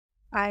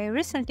I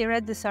recently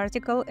read this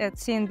article at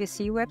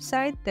CNBC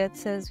website that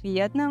says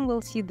Vietnam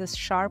will see the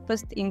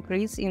sharpest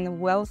increase in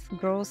wealth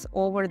growth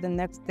over the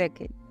next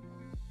decade.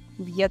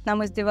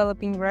 Vietnam is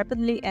developing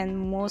rapidly and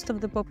most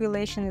of the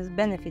population is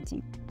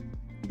benefiting.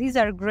 These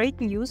are great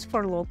news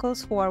for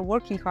locals who are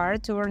working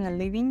hard to earn a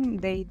living.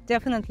 They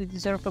definitely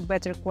deserve a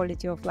better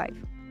quality of life.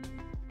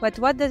 But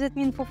what does it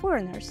mean for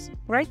foreigners?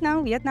 Right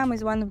now, Vietnam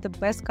is one of the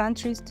best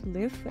countries to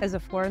live as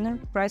a foreigner,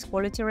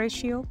 price-quality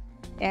ratio,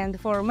 and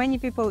for many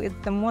people it's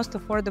the most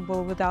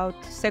affordable without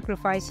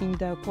sacrificing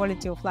the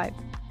quality of life.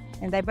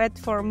 And I bet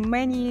for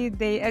many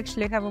they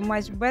actually have a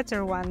much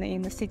better one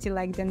in a city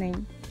like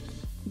Danang.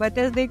 But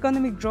as the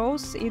economy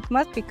grows, it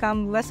must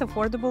become less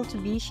affordable to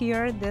be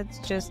here. That's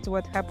just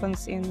what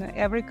happens in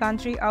every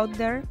country out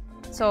there.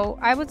 So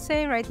I would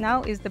say right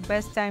now is the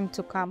best time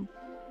to come.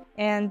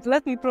 And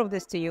let me prove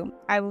this to you.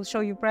 I will show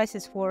you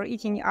prices for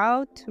eating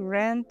out,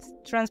 rent,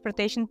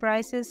 transportation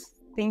prices,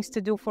 things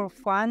to do for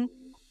fun.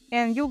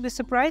 And you'll be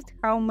surprised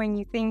how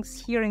many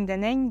things here in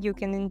Danang you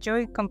can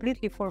enjoy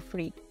completely for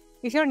free.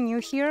 If you're new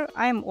here,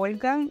 I am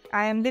Olga.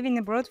 I am living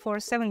abroad for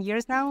 7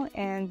 years now,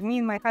 and me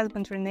and my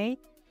husband Rene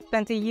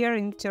spent a year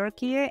in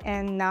Turkey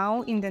and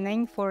now in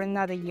Danang for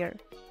another year.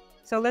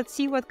 So let's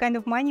see what kind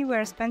of money we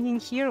are spending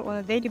here on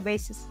a daily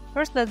basis.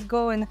 First, let's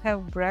go and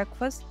have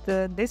breakfast.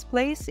 This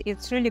place,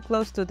 it's really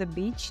close to the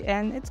beach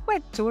and it's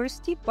quite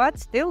touristy, but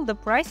still the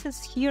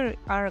prices here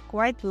are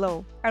quite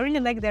low. I really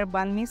like their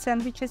banh mi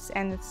sandwiches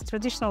and it's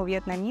traditional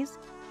Vietnamese.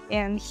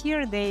 And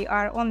here they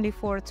are only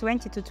for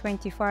 20 to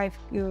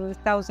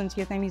 25,000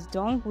 Vietnamese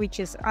dong, which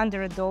is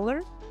under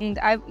 $1. And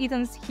I've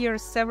eaten here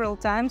several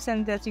times,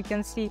 and as you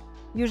can see,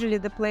 usually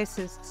the place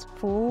is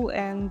full,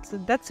 and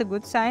that's a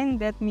good sign.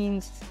 That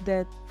means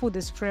that food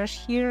is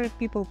fresh here,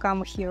 people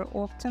come here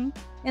often.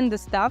 And the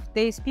staff,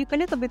 they speak a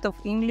little bit of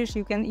English.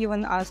 You can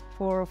even ask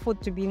for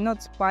food to be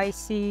not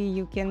spicy.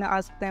 You can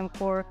ask them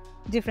for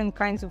different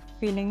kinds of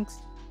fillings.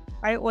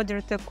 I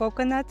ordered the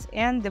coconut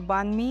and the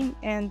banh mi,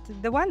 and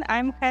the one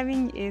I'm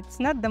having, it's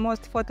not the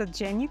most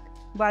photogenic,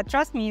 but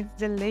trust me, it's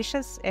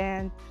delicious.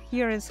 And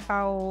here is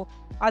how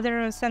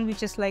other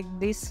sandwiches like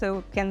this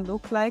can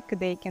look like.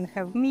 They can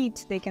have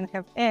meat, they can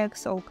have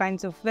eggs, all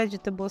kinds of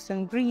vegetables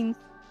and greens.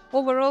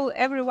 Overall,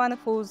 everyone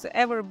who's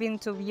ever been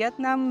to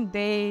Vietnam,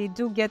 they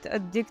do get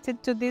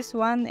addicted to this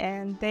one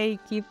and they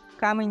keep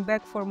coming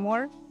back for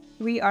more.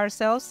 We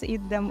ourselves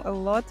eat them a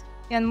lot.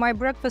 And my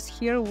breakfast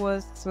here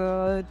was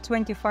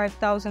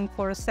 25,000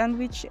 for a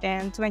sandwich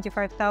and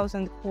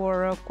 25,000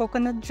 for a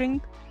coconut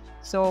drink.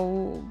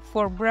 So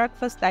for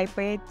breakfast I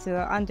paid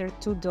under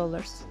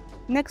 $2.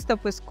 Next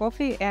up is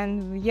coffee,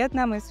 and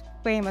Vietnam is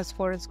famous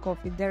for its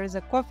coffee. There is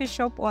a coffee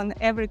shop on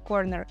every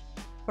corner.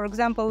 For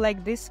example,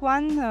 like this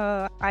one,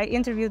 I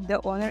interviewed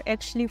the owner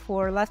actually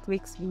for last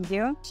week's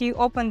video. She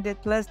opened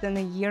it less than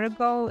a year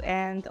ago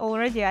and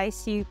already I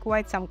see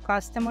quite some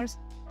customers.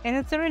 And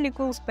it's a really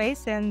cool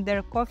space and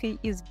their coffee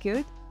is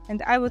good.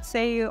 And I would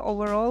say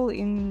overall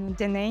in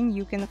Danang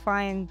you can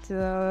find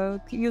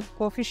cute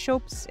coffee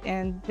shops,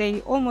 and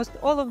they almost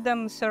all of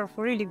them serve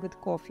really good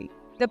coffee.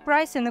 The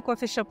price in a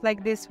coffee shop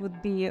like this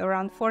would be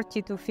around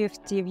 40 to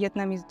 50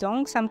 Vietnamese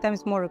dong,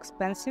 sometimes more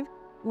expensive,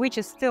 which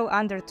is still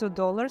under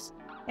 $2.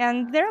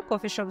 And there are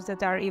coffee shops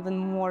that are even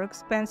more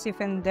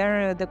expensive, and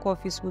there the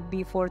coffees would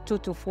be for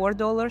 $2 to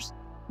 $4.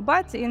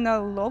 But in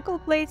a local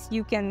place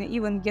you can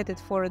even get it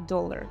for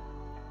 $1.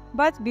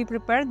 But be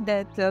prepared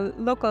that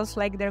locals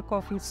like their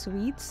coffee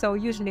sweet, so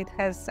usually it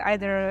has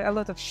either a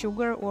lot of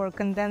sugar or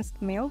condensed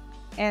milk.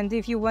 And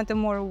if you want a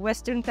more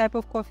Western type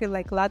of coffee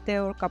like latte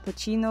or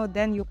cappuccino,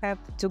 then you have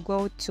to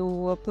go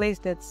to a place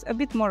that's a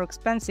bit more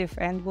expensive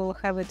and will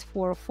have it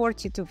for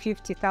 40 to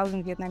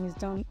 50,000 Vietnamese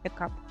dong a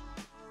cup.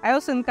 I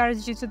also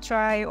encourage you to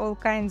try all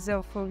kinds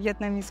of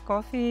Vietnamese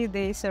coffee.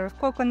 They serve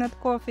coconut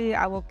coffee,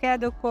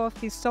 avocado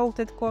coffee,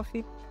 salted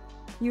coffee.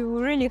 You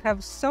really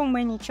have so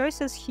many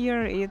choices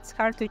here, it's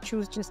hard to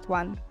choose just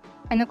one.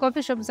 In the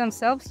coffee shops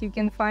themselves, you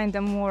can find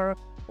a more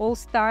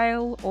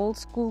old-style,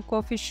 old-school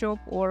coffee shop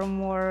or a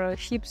more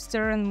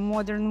hipster and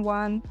modern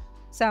one.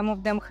 Some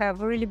of them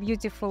have really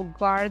beautiful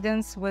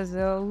gardens with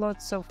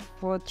lots of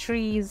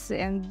trees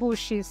and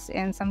bushes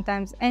and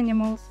sometimes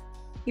animals.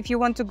 If you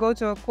want to go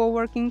to a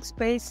co-working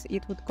space,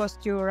 it would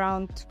cost you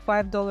around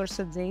 $5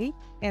 a day.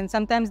 And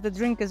sometimes the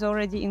drink is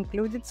already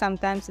included,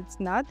 sometimes it's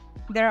not.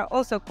 There are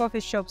also coffee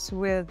shops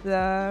with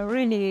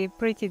really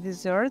pretty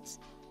desserts.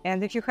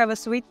 And if you have a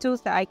sweet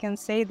tooth, I can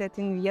say that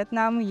in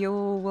Vietnam you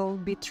will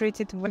be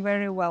treated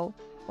very well.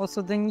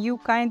 Also, the new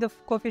kind of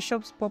coffee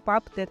shops pop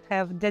up that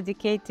have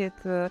dedicated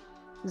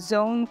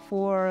zone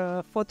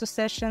for photo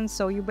sessions,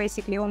 so you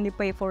basically only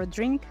pay for a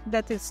drink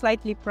that is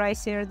slightly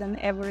pricier than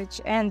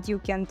average, and you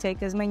can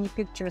take as many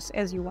pictures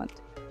as you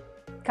want.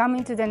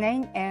 Coming to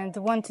Danang and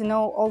want to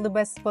know all the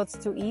best spots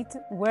to eat,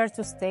 where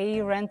to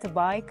stay, rent a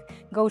bike,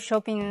 go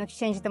shopping and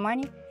exchange the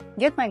money?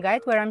 Get my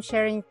guide where I'm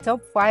sharing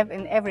top 5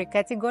 in every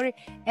category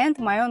and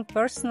my own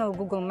personal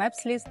Google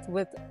Maps list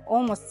with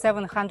almost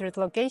 700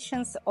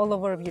 locations all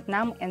over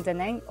Vietnam and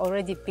Danang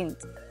already pinned.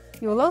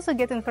 You will also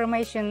get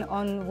information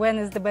on when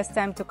is the best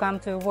time to come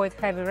to avoid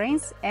heavy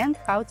rains and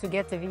how to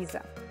get a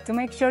visa. To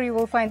make sure you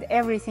will find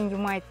everything you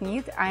might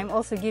need, I'm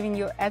also giving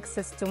you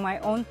access to my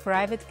own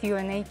private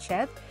Q&A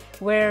chat,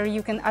 where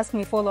you can ask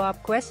me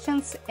follow-up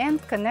questions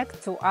and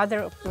connect to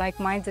other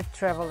like-minded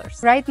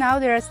travelers. Right now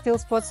there are still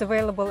spots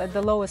available at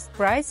the lowest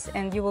price,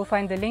 and you will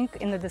find the link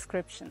in the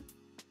description.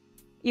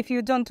 If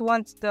you don't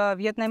want the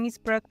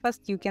Vietnamese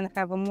breakfast, you can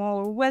have a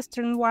more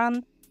Western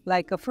one,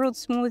 like a fruit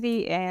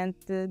smoothie, and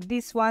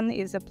this one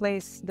is a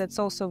place that's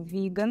also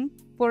vegan.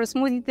 For a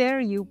smoothie there,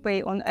 you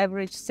pay on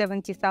average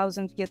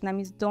 70,000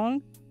 Vietnamese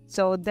dong,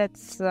 so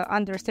that's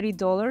under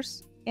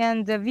 $3.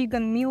 And the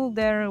vegan meal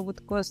there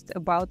would cost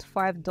about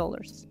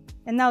 $5.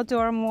 And now to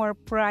our more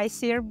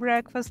pricier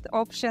breakfast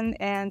option,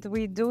 and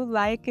we do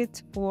like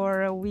it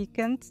for a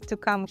weekend to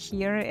come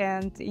here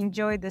and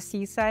enjoy the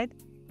seaside.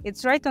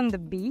 It's right on the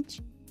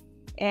beach.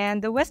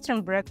 And the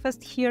Western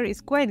breakfast here is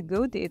quite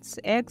good. It's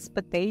eggs,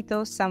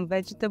 potatoes, some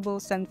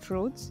vegetables and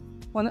fruits.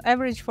 On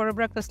average, for a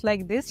breakfast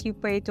like this, you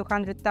pay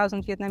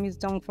 200,000 Vietnamese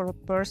dong for a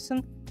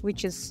person,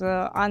 which is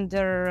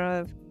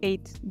under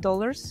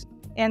 $8.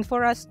 And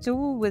for us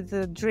too, with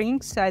the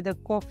drinks, either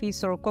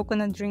coffees or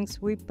coconut drinks,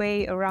 we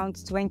pay around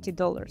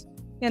 $20.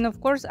 And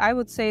of course, I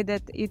would say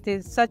that it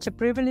is such a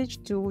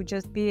privilege to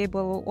just be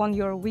able on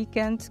your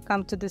weekend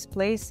come to this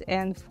place,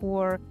 and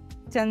for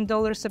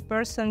 $10 a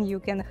person you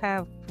can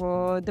have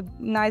the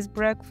nice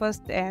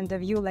breakfast and a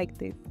view like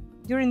this.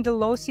 During the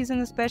low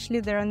season especially,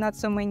 there are not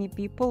so many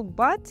people,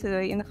 but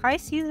in high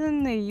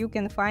season you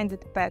can find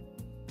it packed.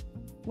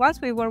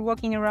 Once we were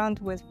walking around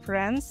with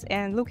friends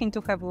and looking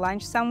to have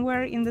lunch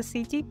somewhere in the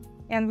city,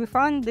 and we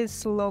found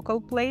this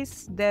local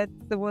place that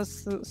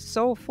was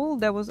so full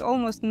there was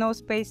almost no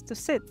space to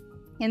sit.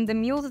 And the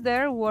meals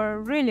there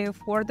were really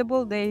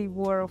affordable. They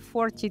were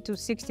 40 to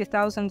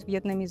 60,000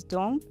 Vietnamese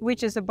dong,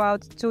 which is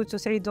about $2 to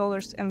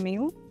 $3 a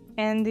meal.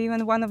 And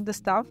even one of the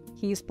staff,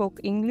 he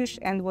spoke English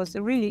and was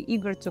really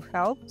eager to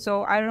help.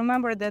 So I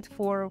remember that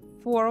for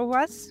 4 of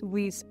us,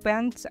 we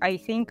spent, I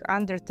think,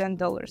 under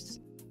 $10.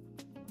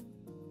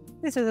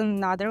 This is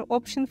another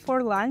option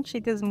for lunch.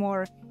 It is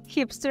more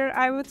hipster,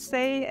 I would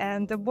say,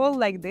 and a bowl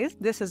like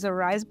this is a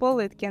rice bowl.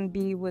 It can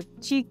be with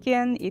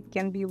chicken, it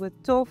can be with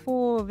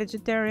tofu, a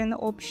vegetarian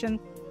option,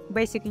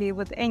 basically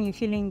with any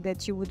filling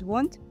that you would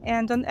want.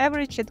 And on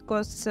average it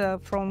costs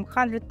from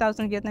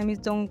 100,000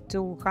 Vietnamese dong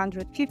to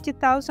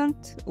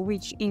 150,000,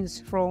 which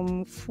is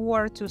from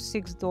 $4 to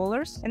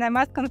 $6. And I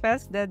must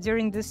confess that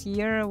during this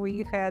year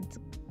we had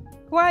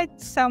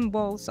quite some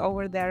bowls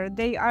over there.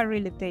 They are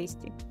really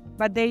tasty.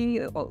 But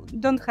they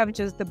don't have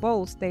just the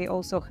bowls, they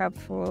also have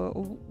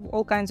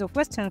all kinds of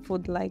Western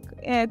food like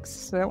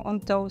eggs on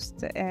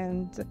toast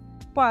and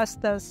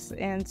pastas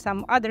and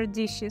some other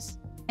dishes.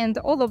 And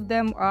all of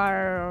them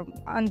are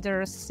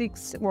under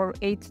 $6 or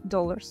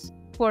 $8.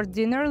 For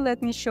dinner,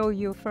 let me show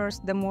you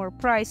first the more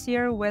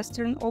pricier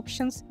Western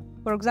options.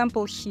 For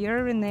example,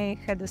 here Rene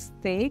had a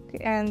steak,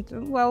 and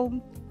well,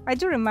 I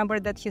do remember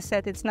that he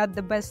said it's not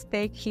the best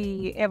steak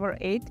he ever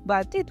ate,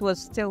 but it was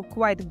still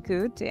quite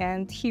good,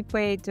 and he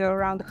paid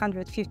around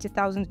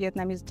 150,000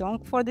 Vietnamese dong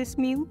for this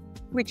meal,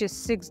 which is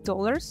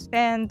 $6.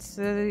 And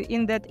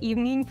in that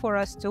evening, for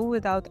us too,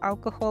 without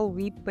alcohol,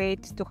 we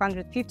paid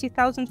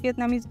 250,000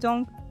 Vietnamese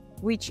dong,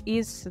 which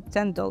is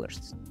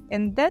 $10.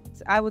 And that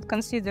I would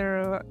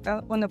consider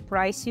on a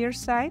pricier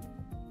side.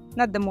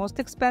 Not the most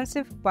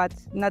expensive, but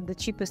not the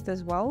cheapest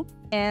as well.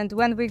 And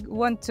when we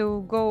want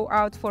to go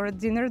out for a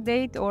dinner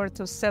date or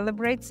to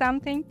celebrate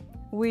something,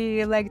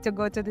 we like to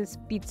go to this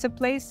pizza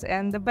place.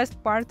 And the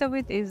best part of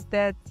it is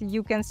that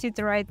you can sit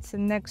right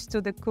next to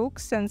the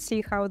cooks and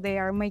see how they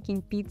are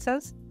making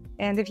pizzas.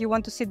 And if you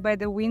want to sit by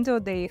the window,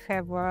 they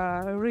have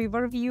a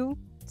river view.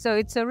 So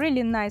it's a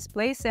really nice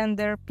place, and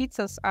their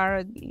pizzas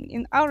are,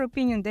 in our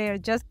opinion, they are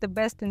just the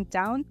best in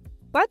town,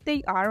 but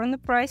they are on the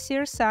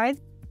pricier side.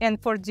 And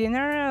for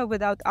dinner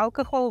without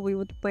alcohol, we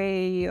would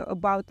pay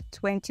about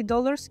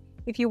 $20.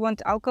 If you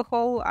want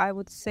alcohol, I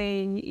would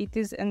say it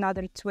is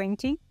another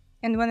 $20.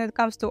 And when it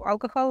comes to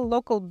alcohol,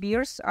 local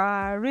beers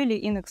are really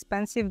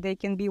inexpensive. They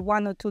can be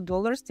 $1 or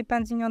 $2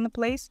 depending on the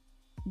place.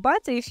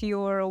 But if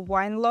you're a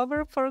wine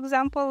lover, for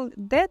example,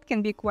 that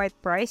can be quite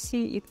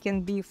pricey. It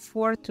can be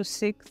 $4 to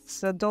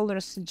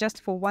 $6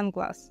 just for one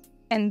glass.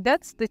 And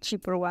that's the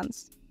cheaper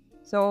ones.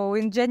 So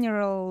in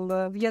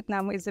general,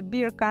 Vietnam is a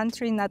beer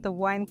country, not a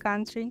wine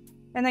country.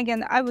 And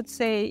again, I would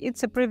say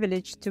it's a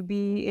privilege to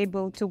be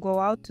able to go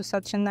out to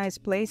such a nice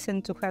place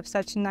and to have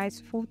such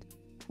nice food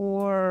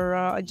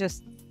for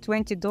just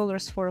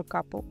 $20 for a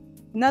couple.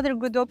 Another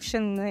good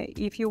option,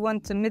 if you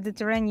want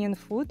Mediterranean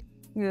food,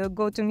 you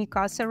go to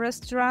Casa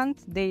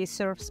Restaurant. They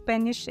serve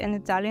Spanish and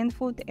Italian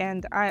food.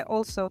 And I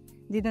also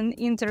did an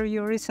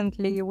interview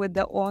recently with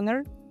the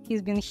owner.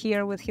 He's been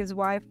here with his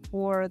wife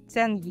for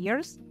 10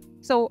 years.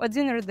 So a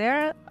dinner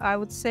there, I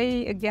would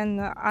say, again,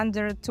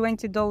 under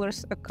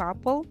 $20 a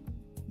couple.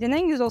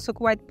 Danang is also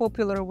quite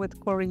popular with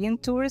Korean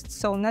tourists,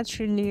 so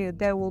naturally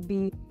there will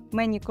be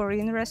many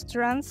Korean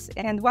restaurants.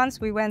 And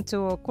once we went to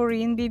a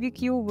Korean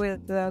BBQ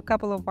with a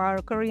couple of our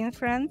Korean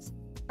friends,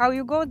 How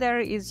you go there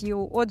is you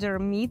order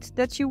meat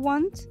that you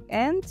want,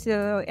 and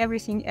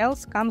everything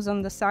else comes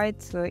on the side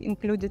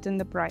included in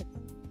the price.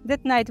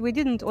 That night we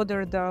didn't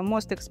order the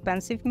most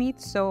expensive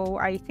meat, so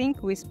I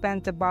think we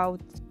spent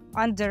about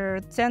under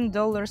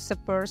 $10 a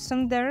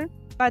person there.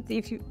 But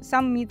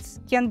some meats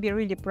can be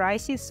really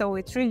pricey, so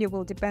it really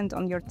will depend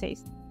on your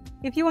taste.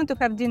 If you want to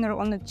have dinner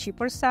on the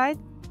cheaper side,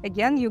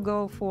 again, you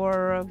go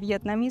for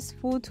Vietnamese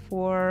food,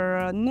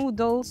 for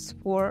noodles,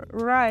 for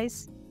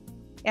rice,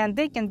 and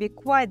they can be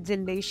quite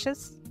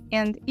delicious.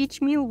 And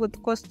each meal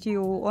would cost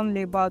you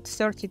only about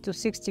 30 to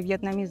 60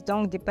 Vietnamese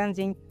dong,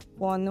 depending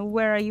on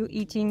where are you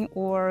eating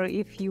or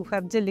if you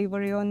have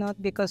delivery or not,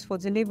 because for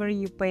delivery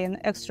you pay an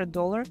extra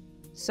 $1.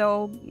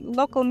 So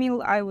local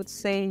meal, I would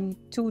say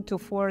 $2 to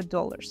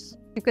 $4.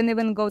 You can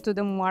even go to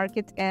the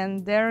market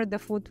and there the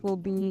food will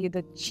be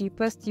the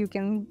cheapest. You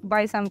can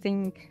buy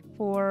something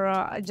for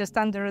just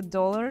under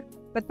 $1.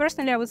 But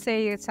personally, I would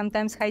say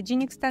sometimes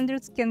hygienic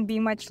standards can be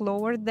much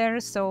lower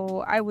there,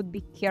 so I would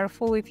be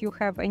careful if you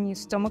have any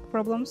stomach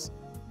problems.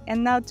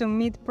 And now to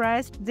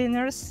mid-priced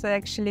dinners,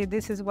 actually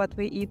this is what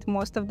we eat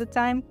most of the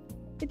time.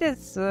 It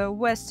is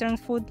Western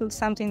food,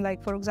 something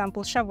like, for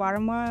example,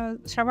 shawarma.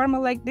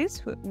 Shawarma like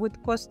this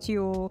would cost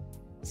you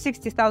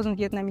 60,000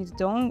 Vietnamese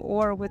dong,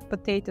 or with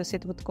potatoes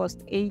it would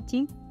cost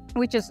 80,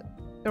 which is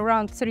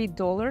around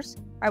 $3.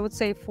 I would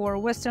say for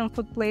Western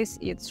food place,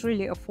 it's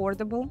really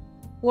affordable.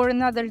 Or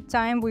another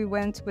time we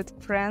went with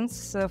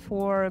friends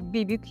for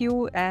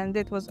BBQ, and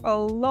it was a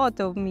lot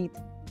of meat.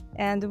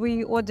 And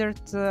we ordered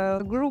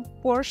group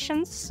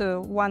portions,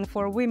 one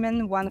for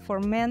women, one for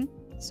men.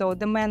 So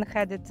the men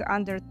had it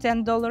under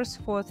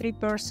 $10 for 3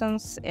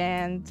 persons,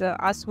 and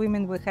us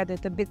women, we had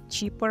it a bit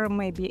cheaper,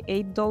 maybe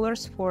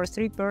 $8 for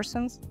 3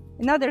 persons.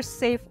 Another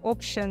safe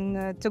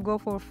option to go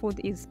for food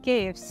is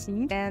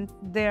KFC, and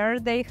there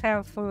they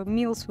have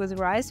meals with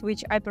rice,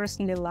 which I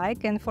personally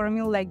like. And for a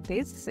meal like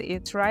this,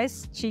 it's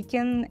rice,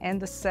 chicken,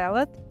 and a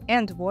salad,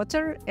 and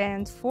water.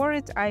 And for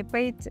it, I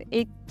paid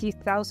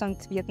 80,000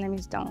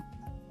 Vietnamese dong.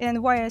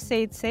 And why I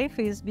say it's safe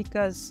is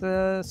because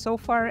so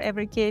far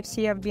every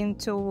KFC I've been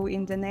to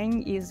in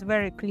Danang is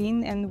very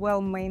clean and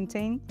well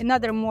maintained.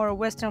 Another more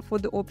Western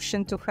food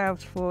option to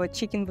have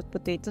chicken with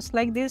potatoes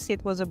like this,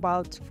 it was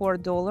about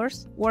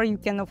 $4. Or you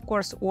can of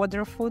course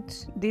order food.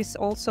 This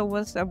also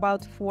was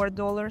about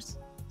 $4.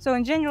 So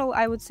in general,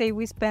 I would say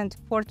we spent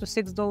 $4 to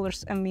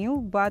 $6 a meal.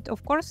 But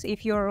of course,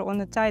 if you're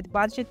on a tight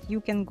budget, you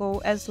can go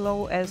as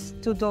low as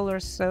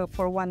 $2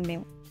 for one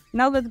meal.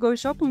 Now let's go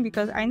shopping,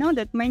 because I know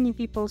that many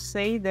people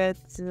say that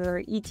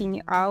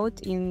eating out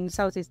in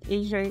Southeast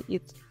Asia is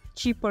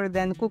cheaper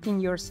than cooking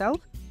yourself.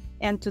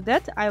 And to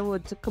that I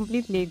would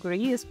completely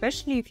agree,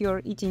 especially if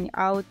you're eating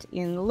out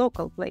in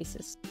local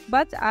places.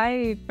 But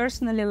I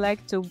personally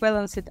like to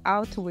balance it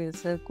out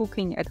with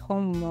cooking at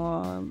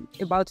home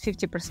about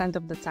 50%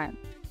 of the time.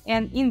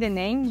 And in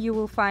Danang you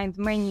will find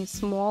many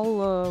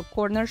small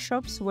corner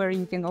shops where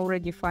you can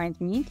already find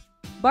meat.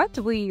 But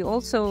we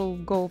also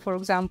go, for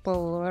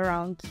example,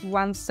 around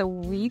once a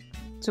week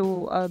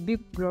to a big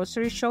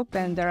grocery shop,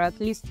 and there are at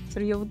least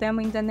 3 of them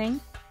in Danang.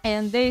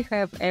 And they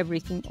have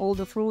everything, all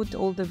the fruit,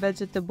 all the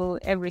vegetable,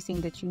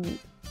 everything that you need.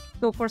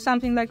 So for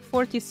something like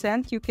 40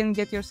 cents, you can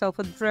get yourself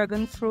a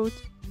dragon fruit.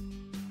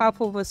 Half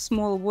of a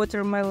small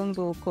watermelon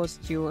will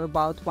cost you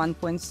about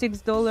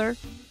 $1.6.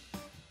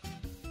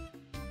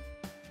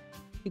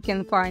 You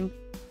can find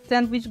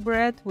sandwich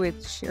bread,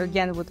 which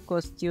again would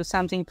cost you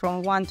something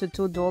from $1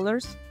 to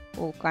 $2.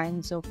 All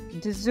kinds of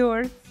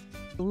desserts.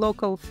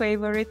 Local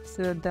favorites,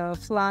 the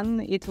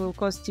flan, it will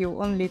cost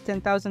you only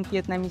 10,000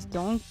 Vietnamese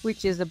dong,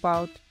 which is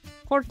about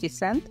 40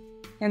 cents.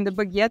 And the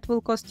baguette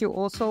will cost you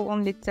also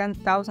only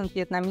 10,000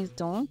 Vietnamese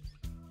dong.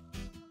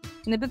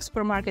 In a big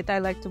supermarket, I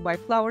like to buy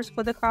flowers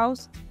for the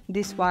house.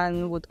 This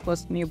one would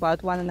cost me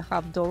about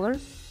 $1.50.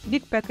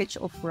 Big package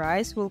of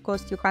rice will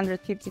cost you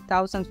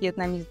 150,000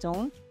 Vietnamese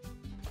dong.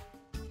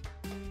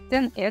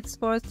 10 eggs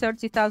for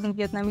 30,000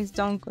 Vietnamese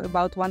dong,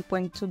 about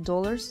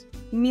 $1.2.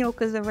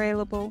 Milk is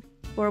available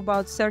for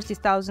about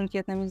 30,000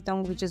 Vietnamese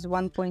dong, which is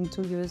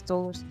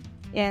 $1.2.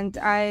 And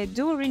I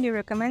do really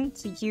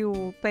recommend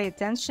you pay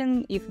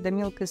attention if the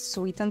milk is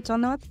sweetened or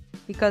not,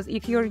 because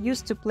if you're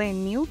used to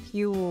plain milk,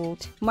 you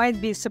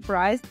might be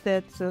surprised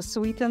that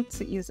sweetened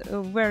is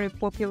very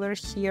popular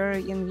here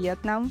in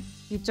Vietnam.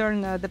 You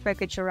turn the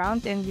package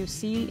around and you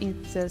see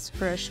it says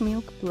fresh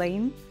milk,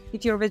 plain.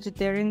 If you're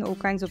vegetarian, all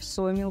kinds of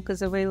soy milk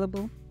is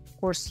available. Of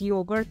course,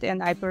 yogurt,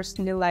 and I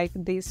personally like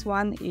this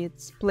one.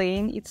 It's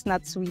plain, it's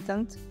not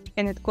sweetened,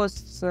 and it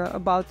costs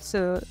about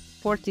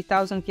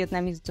 40,000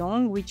 Vietnamese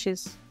dong, which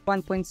is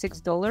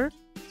 $1.6.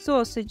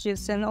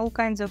 Sausages and all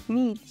kinds of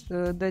meat.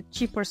 The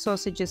cheaper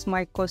sausages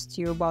might cost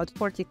you about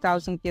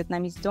 40,000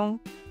 Vietnamese dong,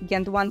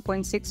 again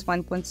 $1.6,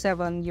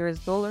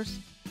 $1.7.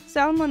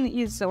 Salmon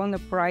is on the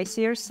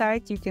pricier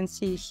side. You can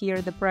see here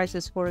the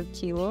prices for a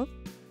kilo.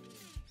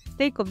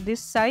 steak of this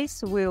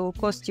size will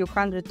cost you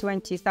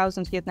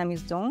 120,000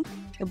 Vietnamese dong,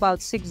 about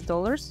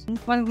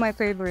 $6. One of my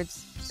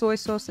favorites, soy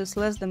sauce is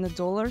less than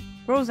 $1.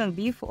 Frozen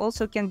beef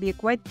also can be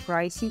quite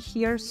pricey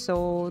here,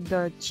 so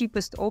the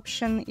cheapest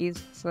option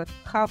is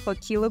half a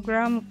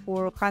kilogram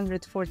for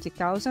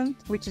 140,000,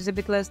 which is a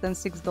bit less than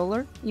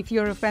 $6. If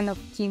you're a fan of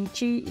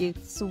kimchi,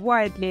 it's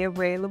widely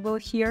available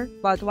here,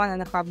 about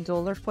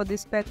 $1.50 for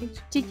this package.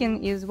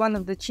 Chicken is one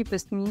of the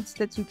cheapest meats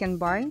that you can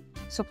buy.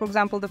 So for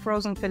example, the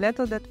frozen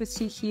fileto that we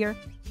see here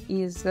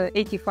is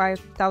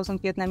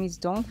 85,000 Vietnamese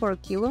dong for a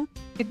kilo,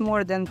 a bit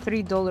more than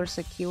 $3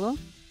 a kilo.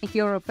 If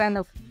you're a fan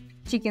of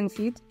chicken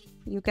feet,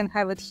 you can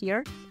have it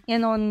here.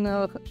 And on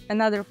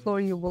another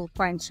floor you will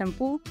find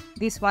shampoo.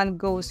 This one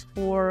goes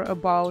for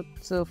about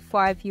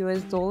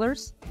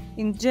 $5.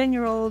 In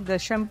general, the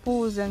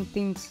shampoos and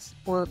things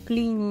for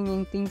cleaning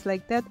and things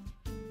like that,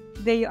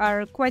 they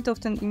are quite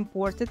often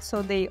imported,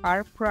 so they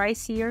are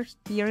pricier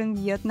here in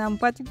Vietnam,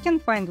 but you can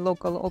find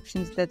local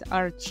options that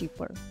are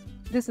cheaper.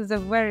 This is a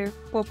very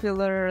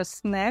popular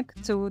snack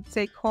to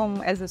take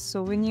home as a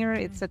souvenir.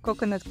 It's a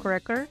coconut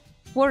cracker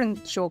or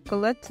in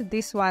chocolate.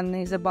 This one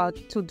is about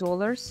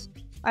 $2.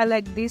 I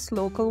like this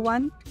local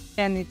one,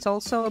 and it's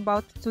also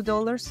about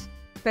 $2.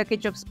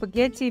 Package of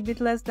spaghetti, a bit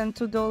less than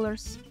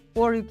 $2.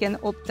 Or you can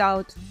opt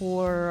out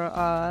for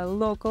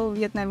local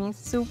Vietnamese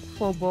soup,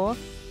 pho bo,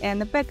 and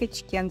the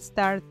package can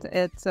start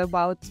at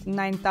about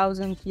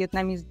 9,000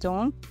 Vietnamese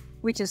dong,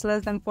 which is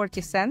less than 40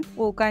 cents.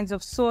 All kinds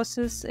of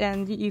sauces,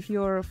 and if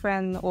you're a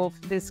fan of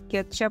this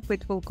ketchup,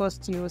 it will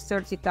cost you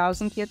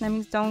 30,000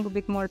 Vietnamese dong, a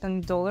bit more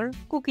than $1.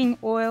 Cooking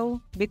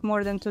oil, a bit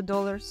more than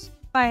 $2.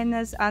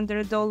 Mayonnaise,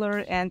 under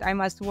 $1, and I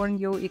must warn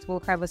you, it will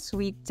have a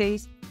sweet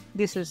taste.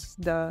 This is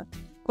the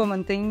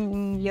common thing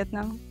in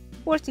Vietnam.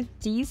 Imported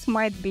teas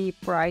might be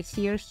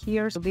pricier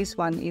here, so this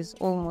one is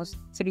almost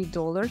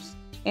 $3,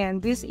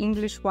 and this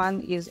English one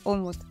is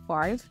almost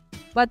 $5.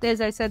 But as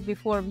I said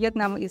before,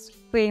 Vietnam is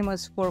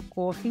famous for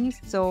coffee,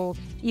 so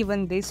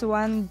even this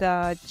one,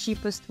 the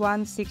cheapest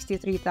one,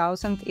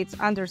 63,000, it's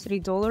under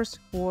 $3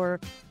 for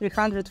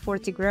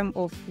 340 grams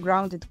of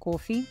grounded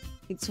coffee.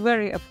 It's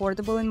very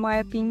affordable in my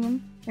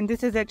opinion, and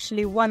this is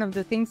actually one of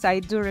the things I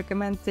do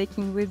recommend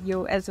taking with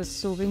you as a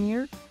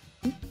souvenir.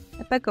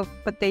 A pack of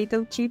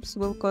potato chips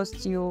will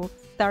cost you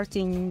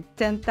starting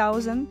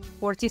 10,000,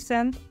 40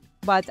 cents,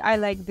 but I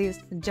like these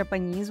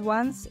Japanese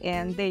ones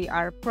and they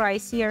are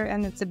pricier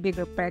and it's a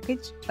bigger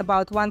package,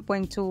 about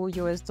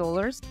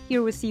 $1.2.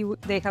 Here we see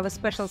they have a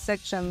special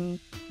section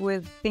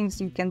with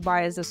things you can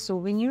buy as a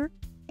souvenir,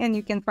 and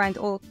you can find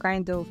all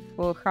kind of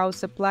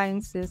house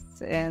appliances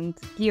and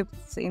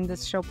gifts in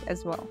this shop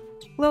as well.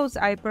 Clothes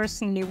I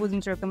personally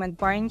wouldn't recommend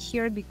buying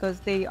here because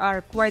they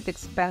are quite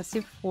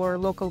expensive for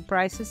local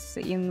prices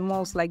in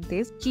malls like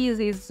this. Cheese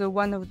is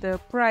one of the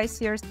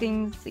pricier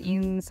things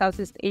in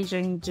Southeast Asia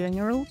in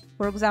general.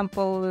 For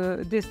example,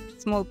 this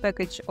small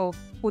package of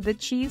Gouda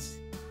cheese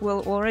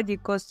will already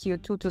cost you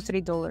 $2 to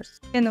 $3.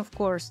 And of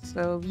course,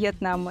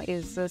 Vietnam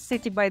is a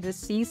city by the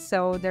sea,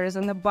 so there is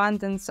an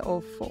abundance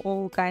of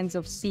all kinds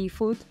of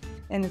seafood,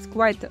 and it's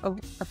quite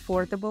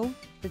affordable.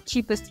 The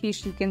cheapest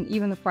fish you can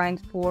even find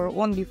for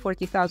only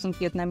 40,000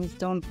 Vietnamese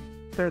dong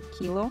per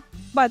kilo,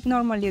 but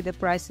normally the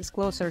price is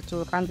closer to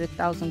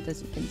 100,000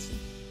 as you can see.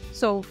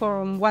 So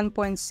from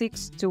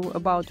 1.6 to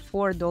about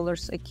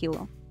 $4 a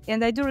kilo.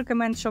 And I do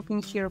recommend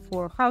shopping here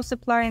for house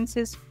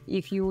appliances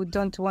if you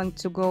don't want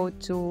to go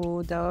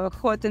to the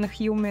hot and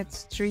humid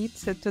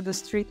streets, to the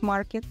street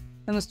market.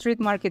 On the street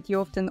market you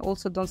often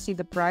also don't see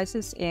the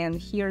prices, and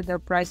here their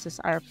prices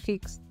are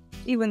fixed.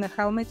 Even a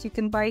helmet you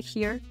can buy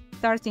here,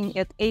 starting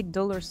at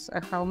 $8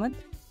 a helmet.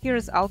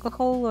 Here's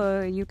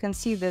alcohol. You can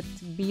see that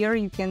beer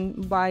you can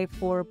buy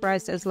for a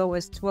price as low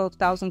as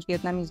 12,000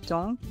 Vietnamese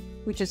dong,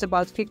 which is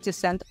about 50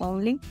 cents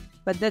only,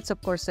 but that's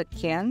of course a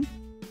can.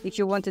 If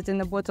you want it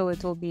in a bottle,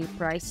 it will be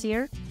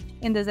pricier.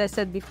 And as I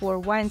said before,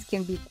 wines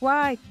can be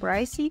quite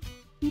pricey.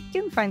 You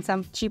can find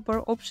some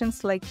cheaper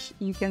options, like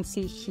you can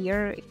see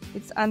here.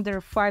 It's under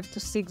 $5 to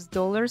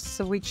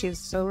 $6, which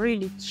is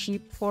really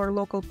cheap for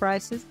local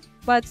prices.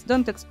 But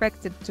don't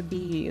expect it to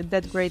be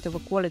that great of a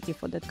quality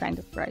for that kind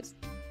of price.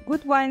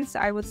 Good wines,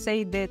 I would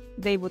say that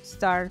they would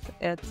start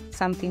at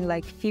something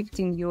like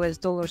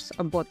 $15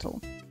 a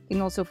bottle. You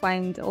can also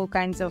find all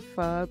kinds of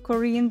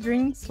Korean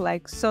drinks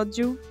like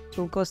soju. It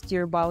will cost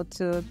you about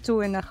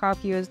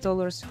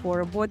 $2.50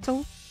 for a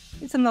bottle.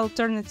 It's an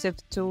alternative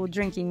to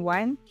drinking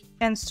wine.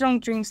 And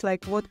strong drinks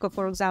like vodka,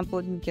 for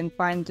example, you can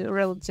find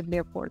relatively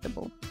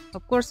affordable.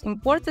 Of course,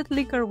 imported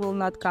liquor will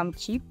not come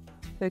cheap.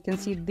 So you can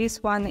see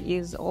this one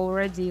is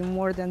already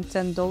more than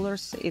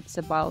 $10. It's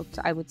about,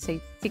 I would say,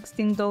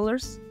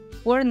 $16.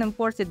 Foreign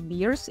imported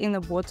beers in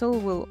a bottle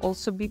will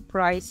also be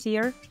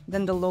pricier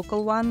than the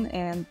local one,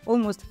 and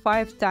almost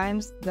 5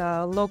 times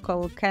the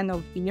local can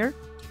of beer.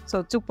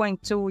 So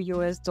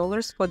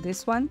 $2.2 for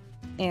this one,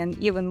 and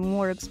even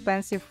more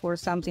expensive for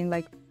something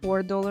like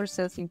 $4,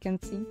 as you can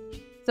see.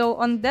 So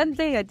on that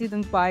day, I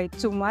didn't buy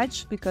too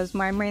much because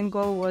my main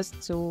goal was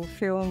to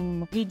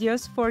film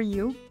videos for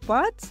you.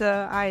 But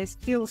I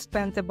still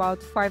spent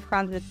about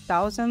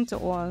 500,000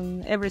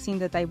 on everything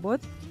that I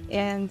bought.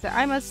 And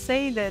I must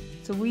say that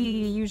we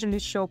usually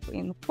shop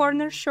in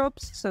corner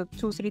shops, so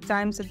 2-3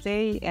 times a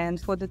day. And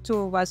for the two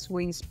of us,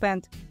 we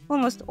spent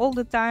almost all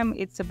the time.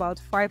 It's about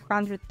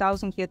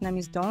 500,000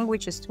 Vietnamese dong,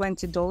 which is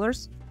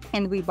 $20.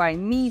 And we buy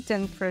meat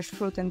and fresh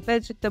fruit and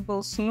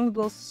vegetables,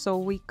 noodles. So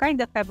we kind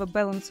of have a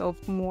balance of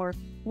more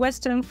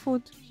Western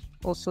food.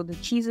 Also the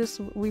cheeses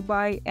we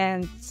buy,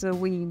 and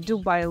we do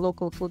buy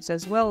local foods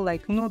as well,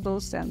 like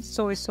noodles and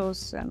soy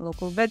sauce and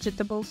local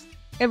vegetables.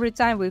 Every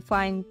time we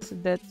find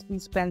that we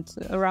spend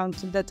around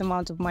that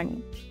amount of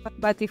money.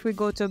 But if we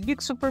go to a big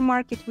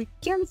supermarket, we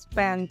can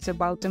spend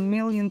about $1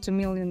 million to $1.5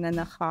 million,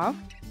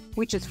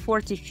 which is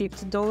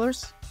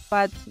 $40-50.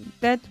 But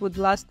that would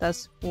last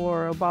us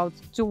for about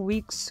 2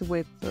 weeks,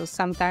 with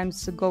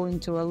sometimes going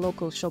to a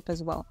local shop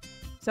as well.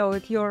 So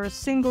if you're a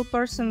single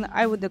person,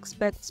 I would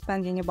expect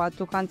spending about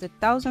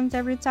 200,000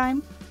 every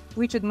time,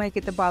 which would make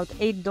it about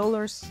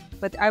 $8.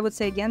 But I would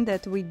say again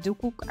that we do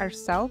cook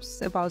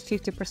ourselves about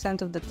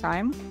 50% of the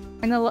time.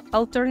 An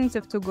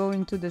alternative to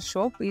going to the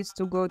shop is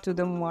to go to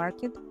the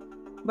market.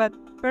 But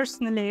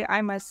personally,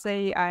 I must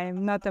say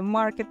I'm not a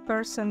market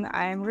person.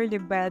 I'm really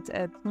bad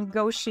at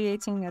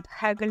negotiating, at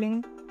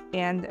haggling.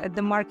 And at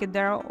the market,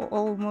 there are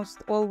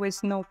almost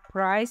always no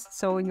price.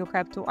 So you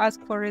have to ask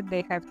for it.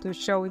 They have to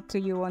show it to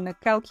you on a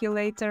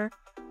calculator.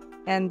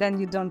 And then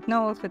you don't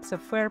know if it's a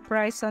fair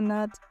price or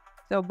not.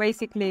 So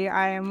basically,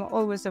 I am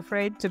always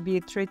afraid to be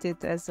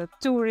treated as a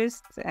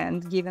tourist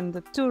and given the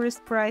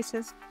tourist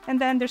prices.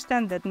 And I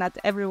understand that not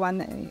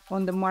everyone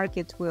on the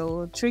market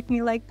will treat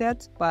me like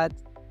that, but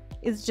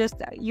it's just,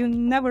 you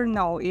never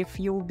know if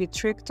you'll be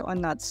tricked or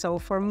not. So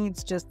for me,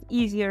 it's just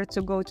easier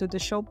to go to the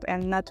shop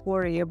and not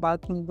worry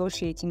about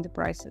negotiating the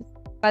prices.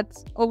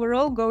 But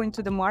overall, going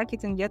to the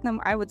market in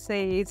Vietnam, I would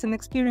say it's an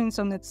experience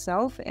on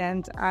itself,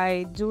 and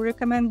I do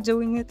recommend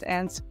doing it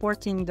and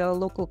supporting the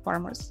local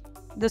farmers.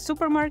 The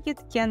supermarket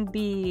can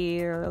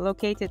be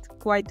located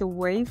quite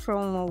away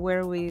from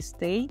where we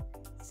stay.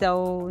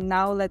 So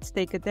now let's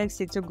take a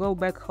taxi to go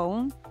back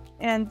home.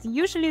 And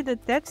usually the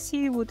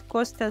taxi would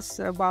cost us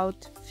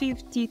about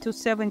 50 to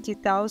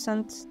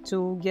 70,000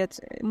 to get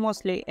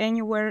mostly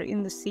anywhere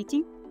in the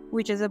city,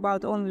 which is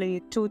about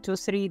only $2 to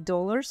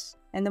 $3.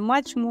 And a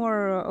much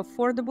more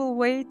affordable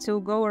way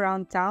to go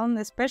around town,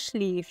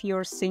 especially if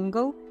you're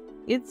single,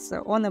 it's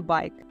on a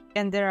bike.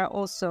 And there are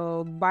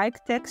also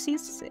bike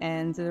taxis,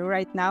 and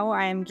right now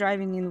I am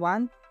driving in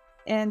one.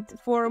 And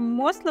for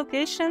most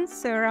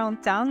locations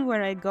around town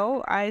where I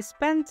go, I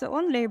spend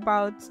only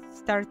about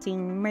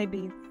starting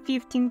maybe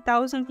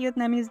 15,000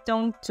 Vietnamese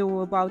dong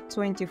to about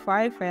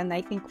 25, and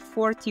I think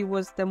 40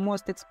 was the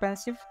most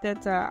expensive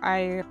that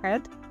I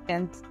had,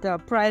 and the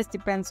price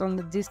depends on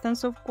the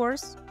distance, of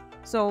course.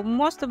 So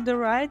most of the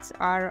rides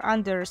are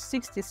under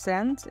 60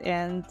 cents,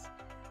 and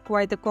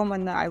quite a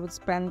common, I would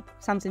spend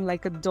something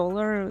like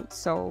 $1,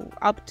 so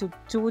up to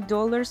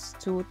 $2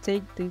 to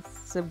take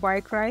this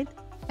bike ride.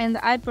 And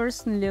I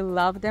personally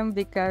love them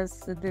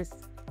because this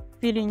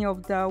feeling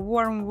of the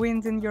warm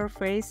wind in your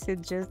face,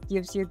 it just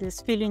gives you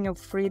this feeling of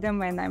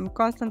freedom, and I'm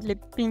constantly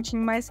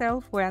pinching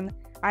myself when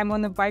I'm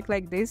on a bike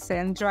like this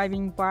and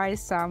driving by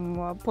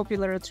some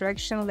popular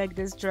attraction like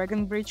this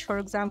Dragon Bridge, for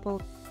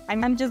example.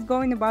 I'm just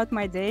going about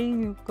my day,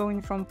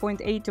 going from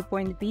point A to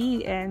point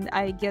B, and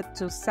I get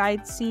to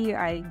sightsee,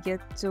 I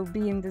get to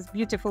be in this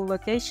beautiful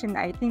location.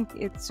 I think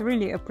it's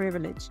really a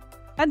privilege.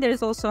 And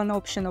there's also an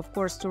option, of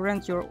course, to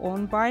rent your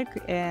own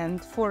bike,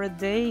 and for a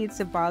day it's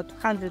about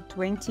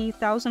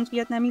 120,000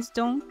 Vietnamese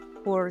dong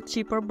for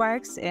cheaper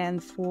bikes,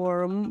 and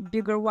for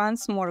bigger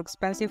ones, more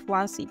expensive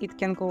ones, it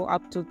can go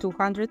up to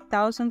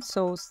 200,000,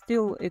 so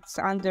still it's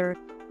under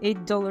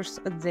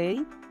 $8 a day.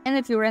 And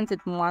if you rent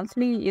it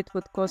monthly, it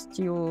would cost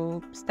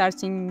you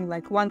starting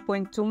like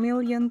 1.2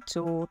 million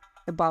to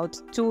about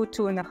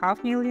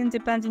 2.5 million,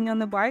 depending on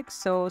the bike,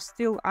 so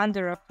still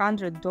under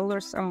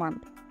 $100 a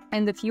month.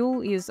 And the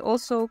fuel is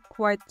also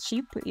quite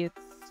cheap. It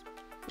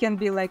can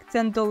be like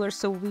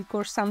 $10 a week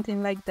or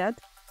something like that.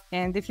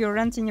 And if you're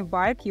renting a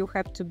bike, you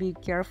have to be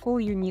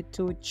careful. You need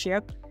to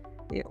check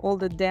all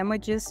the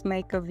damages,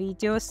 make a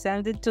video,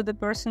 send it to the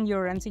person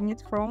you're renting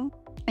it from.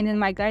 And in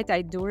my guide,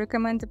 I do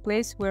recommend a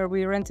place where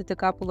we rented a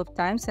couple of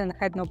times and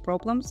had no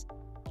problems.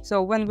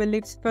 So when we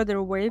lived further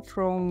away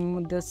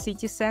from the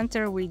city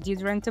center, we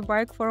did rent a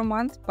bike for a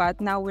month,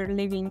 but now we're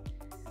living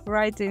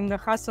right in the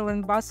hustle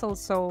and bustle,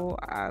 so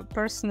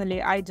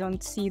personally I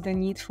don't see the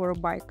need for a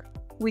bike.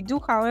 We do,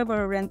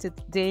 however, rent it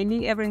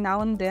daily every now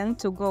and then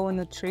to go on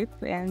a trip,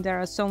 and there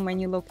are so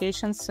many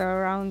locations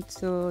around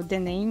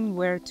Danang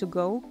where to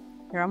go.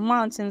 There are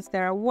mountains,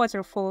 there are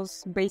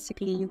waterfalls.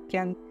 Basically, you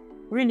can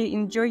really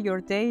enjoy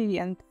your day,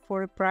 and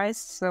for a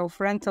price of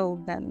rental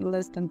than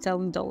less than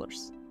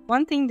 $10.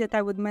 One thing that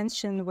I would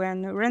mention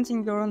when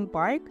renting your own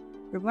bike,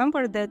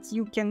 remember that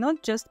you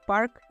cannot just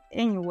park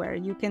anywhere.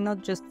 You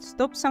cannot just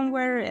stop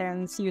somewhere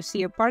and you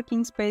see a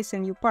parking space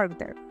and you park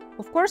there.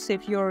 Of course,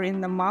 if you're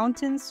in the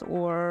mountains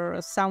or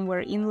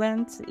somewhere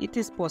inland, it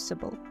is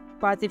possible.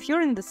 But if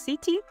you're in the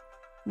city,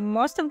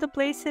 most of the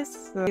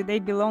places, they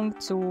belong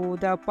to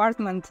the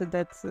apartment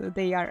that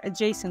they are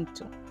adjacent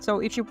to. So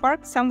if you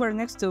park somewhere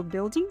next to a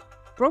building,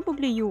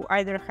 probably you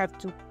either have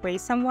to pay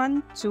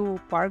someone to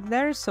park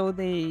there, so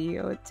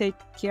they take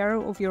care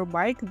of your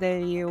bike,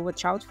 they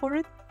watch out for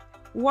it,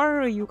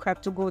 or you have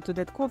to go to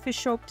that coffee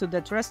shop, to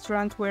that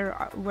restaurant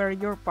where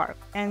you're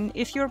parked. And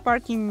if you're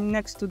parking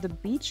next to the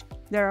beach,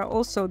 there are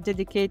also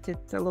dedicated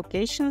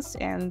locations,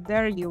 and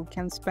there you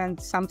can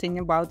spend something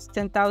about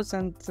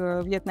 10,000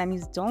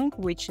 Vietnamese dong,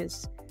 which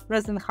is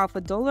less than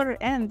 $50,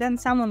 and then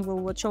someone will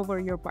watch over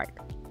your bike.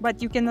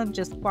 But you cannot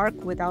just park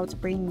without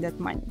paying that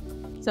money.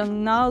 So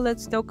now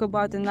let's talk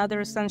about another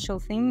essential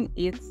thing.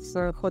 It's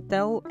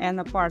hotel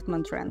and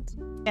apartment rent.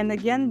 And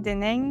again,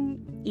 Danang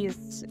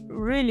is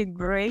really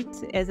great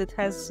as it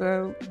has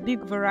a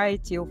big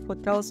variety of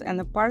hotels and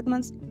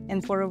apartments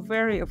and for a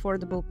very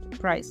affordable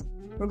price.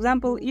 For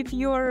example, if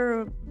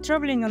you're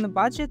traveling on a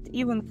budget,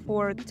 even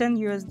for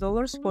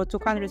 $10 for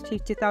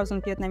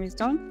 250,000 Vietnamese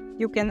dong,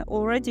 you can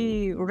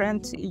already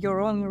rent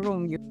your own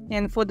room.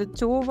 And for the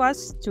two of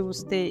us to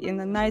stay in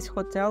a nice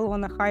hotel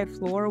on a high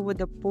floor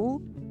with a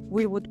pool,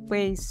 we would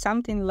pay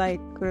something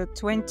like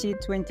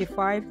 $20,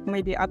 $25,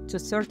 maybe up to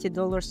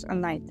 $30 a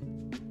night.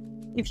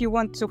 If you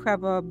want to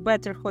have a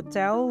better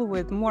hotel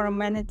with more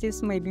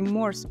amenities, maybe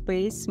more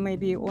space,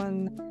 maybe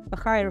on a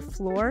higher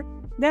floor,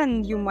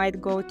 then you might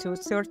go to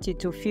 $30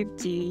 to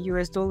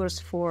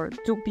 $50 for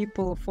two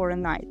people for a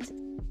night.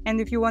 And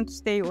if you want to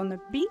stay on a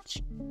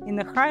beach, in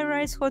a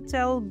high-rise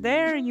hotel,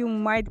 there you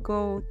might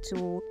go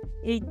to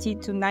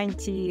 $80 to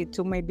 $90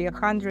 to maybe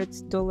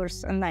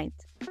 $100 a night.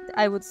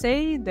 I would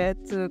say that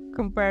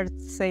compared,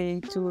 say,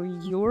 to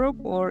Europe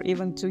or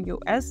even to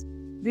US,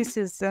 this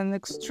is an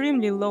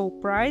extremely low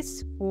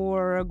price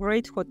for a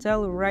great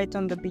hotel right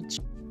on the beach.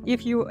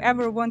 If you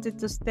ever wanted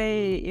to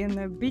stay in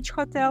a beach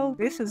hotel,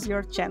 this is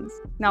your chance.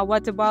 Now,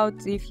 what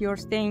about if you're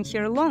staying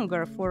here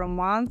longer, for a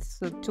month,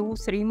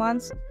 2-3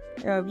 months?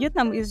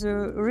 Vietnam is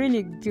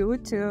really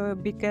good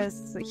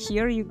because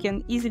here you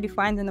can easily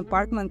find an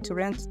apartment to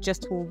rent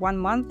just for 1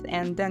 month,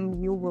 and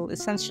then you will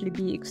essentially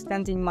be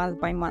extending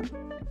month by month.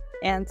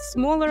 And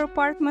smaller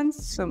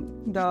apartments,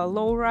 the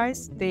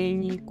low-rise,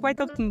 they quite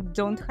often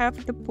don't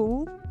have the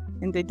pool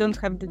and they don't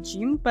have the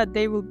gym, but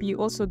they will be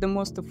also the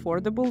most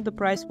affordable. The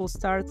price will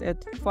start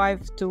at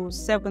 5 to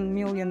 7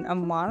 million a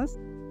month,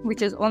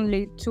 which is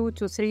only $200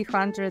 to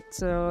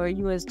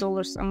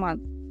 $300 a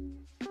month.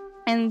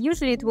 And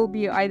usually it will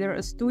be either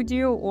a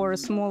studio or a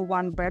small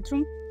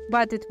one-bedroom,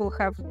 but it will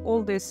have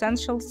all the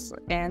essentials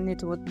and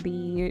it would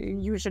be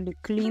usually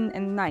clean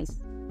and nice.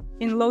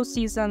 In low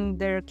season,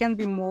 there can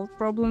be mold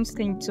problems,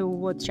 things to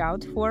watch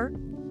out for.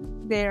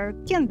 There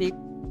can be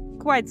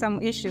quite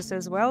some issues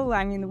as well.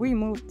 I mean, we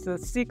moved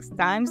 6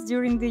 times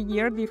during the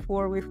year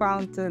before we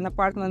found an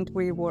apartment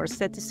we were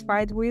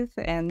satisfied with,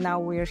 and now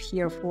we're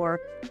here for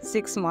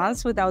 6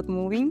 months without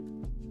moving.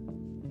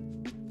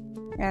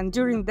 And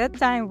during that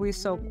time, we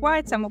saw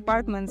quite some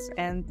apartments,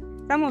 and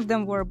some of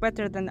them were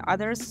better than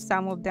others,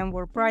 some of them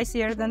were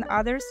pricier than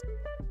others.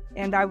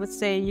 And I would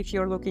say if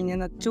you're looking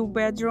in a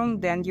 2-bedroom,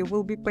 then you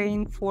will be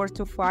paying $400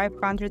 to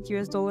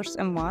 $500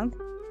 a month,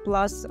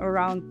 plus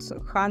around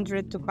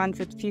 $100 to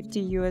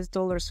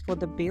 $150 for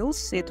the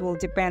bills. It will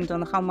depend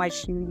on how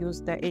much you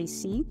use the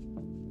AC.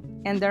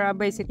 And there are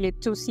basically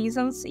 2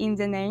 seasons in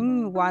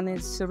Danang. One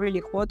is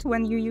really hot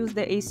when you use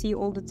the AC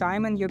all the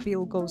time and your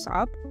bill goes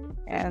up.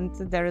 And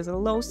there is a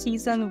low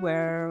season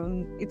where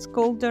it's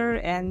colder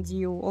and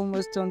you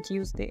almost don't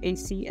use the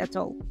AC at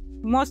all.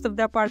 Most of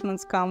the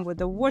apartments come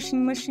with a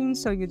washing machine,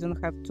 so you don't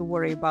have to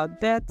worry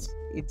about that.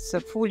 It's a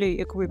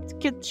fully equipped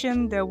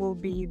kitchen. There will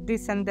be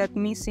this and that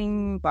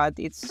missing, but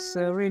it's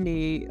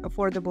really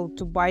affordable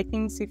to buy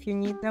things if you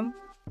need them.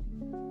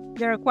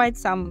 There are quite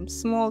some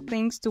small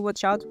things to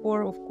watch out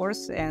for, of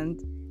course, and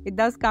it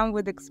does come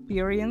with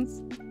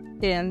experience.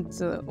 And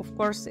of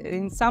course,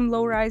 in some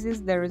low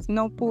rises, there is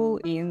no pool.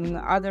 In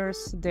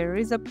others, there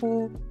is a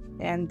pool.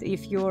 And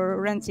if you're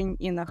renting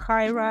in a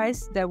high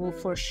rise, there will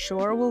for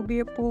sure will be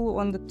a pool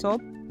on the top,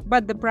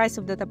 but the price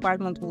of that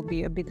apartment will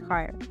be a bit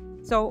higher.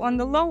 So on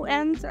the low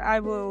end,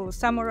 I will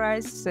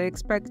summarize,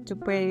 expect to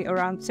pay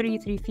around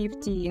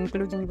 $350,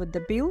 including with the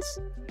bills,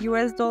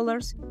 US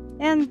dollars,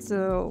 and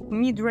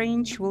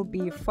mid-range will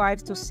be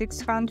 $500 to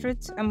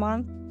 $600 a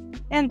month.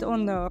 And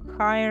on the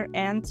higher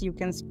end, you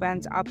can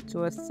spend up to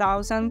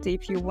 $1,000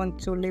 if you want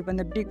to live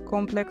in a big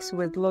complex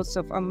with lots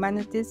of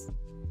amenities.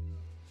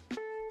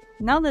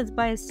 Now let's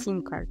buy a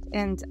SIM card,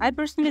 and I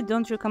personally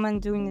don't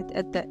recommend doing it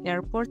at the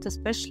airport,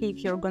 especially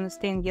if you're gonna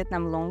stay in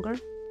Vietnam longer,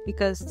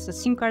 because the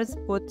SIM cards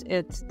put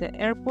at the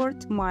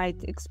airport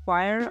might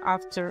expire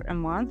after a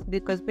month,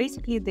 because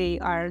basically they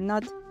are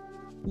not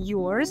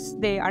yours.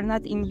 They are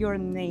not in your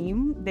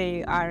name.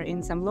 They are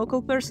in some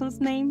local person's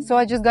name. So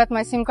I just got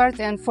my SIM card,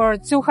 and for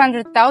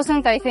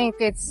 200,000, I think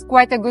it's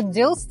quite a good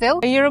deal still.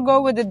 A year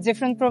ago with a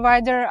different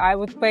provider, I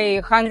would pay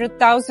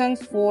 100,000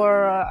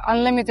 for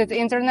unlimited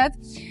internet.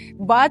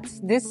 But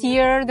this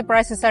year, the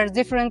prices are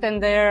different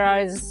and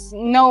there is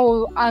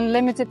no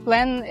unlimited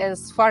plan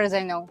as far as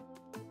I know.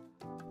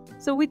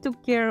 So we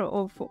took care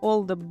of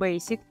all the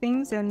basic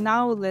things, and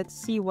now let's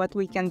see what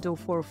we can do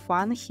for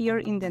fun here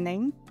in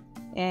Danang.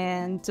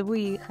 And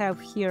we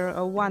have here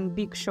one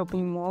big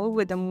shopping mall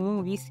with a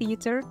movie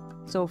theater.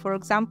 So for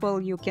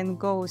example, you can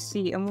go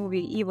see a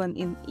movie even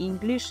in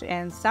English,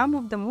 and some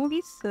of the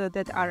movies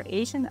that are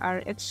Asian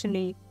are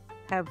actually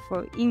have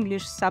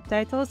English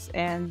subtitles,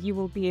 and you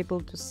will be able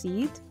to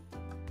see it.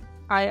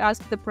 I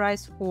asked the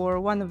price for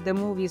one of the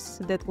movies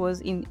that was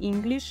in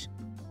English,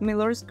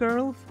 Miller's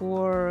Girl,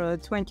 for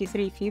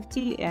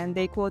 $23.50, and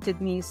they quoted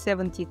me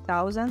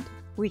 70,000,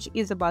 which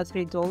is about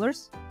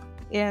 $3.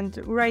 And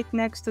right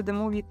next to the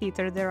movie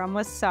theater there are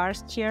massage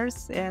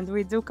chairs, and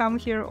we do come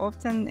here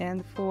often,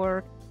 and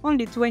for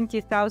only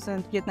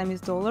 20,000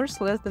 Vietnamese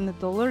dollars, less than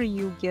 $1,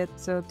 you get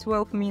a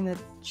 12-minute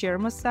chair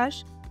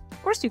massage.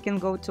 Of course, you can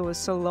go to a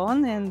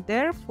salon, and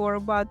there for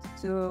about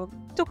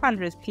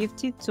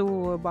 250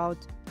 to about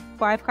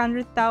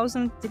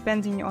 500,000,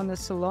 depending on the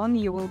salon,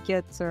 you will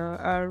get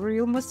a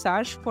real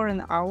massage for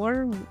an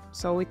hour,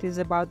 so it is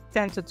about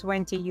 10 to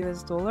 20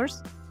 US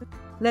dollars.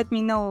 Let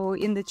me know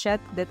in the chat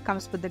that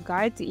comes with the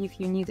guide if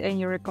you need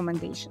any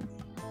recommendations.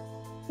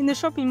 In the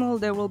shopping mall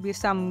there will be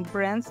some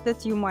brands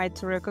that you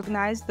might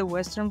recognize, the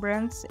Western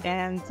brands,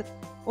 and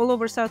all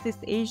over Southeast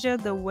Asia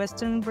the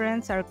Western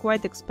brands are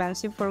quite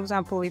expensive. For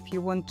example, if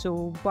you want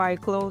to buy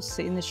clothes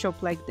in a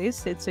shop like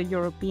this, it's a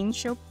European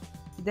shop,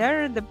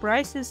 there the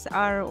prices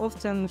are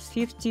often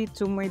 50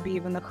 to maybe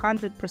even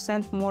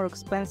 100% more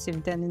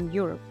expensive than in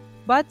Europe.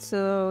 But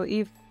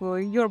if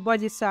your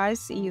body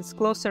size is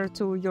closer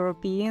to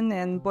European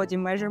and body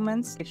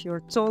measurements, if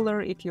you're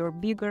taller, if you're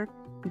bigger,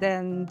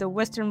 then the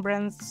Western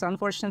brands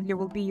unfortunately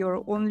will be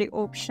your only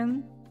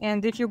option.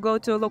 And if you go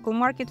to a local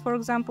market, for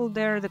example,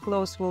 there the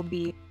clothes will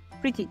be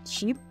pretty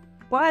cheap,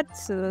 but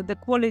the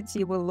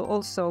quality will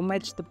also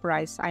match the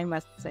price, I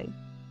must say.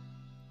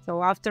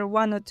 So after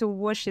 1 or 2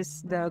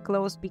 washes, the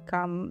clothes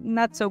become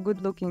not so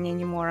good looking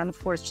anymore,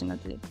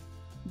 unfortunately.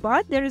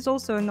 But there is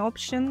also an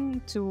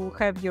option to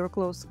have your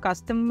clothes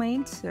custom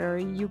made.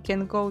 You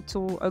can go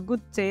to a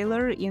good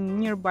tailor in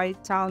nearby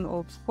town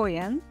of Hoi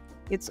An.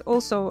 It's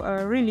also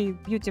a really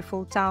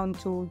beautiful town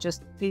to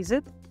just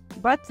visit.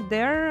 But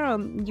there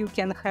you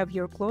can have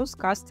your clothes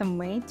custom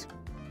made,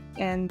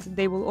 and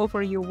they will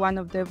offer you one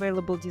of the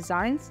available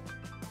designs.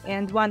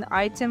 And one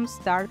item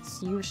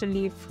starts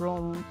usually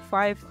from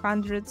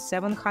 500,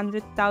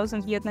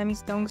 700,000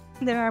 Vietnamese dong.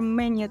 There are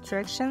many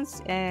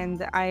attractions,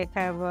 and I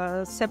have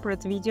a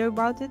separate video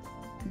about it.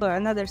 But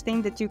another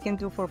thing that you can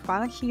do for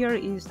fun here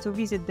is to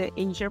visit the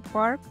Asia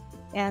Park.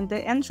 And the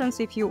entrance,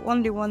 if you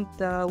only want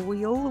the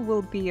wheel,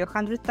 will be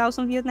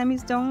 100,000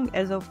 Vietnamese dong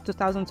as of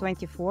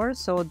 2024,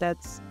 so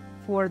that's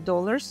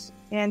 $4.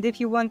 And if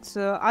you want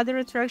other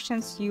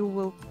attractions, you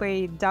will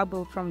pay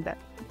double from that.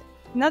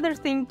 Another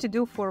thing to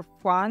do for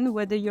fun,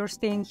 whether you're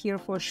staying here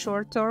for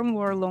short term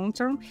or long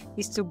term,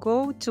 is to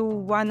go to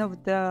one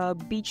of the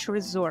beach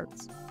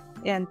resorts.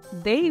 And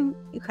they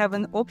have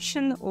an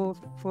option of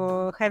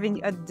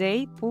having a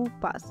day pool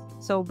pass.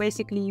 So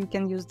basically you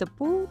can use the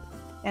pool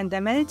and the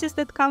amenities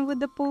that come with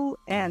the pool,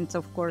 and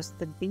of course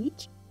the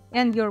beach.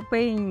 And you're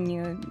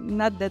paying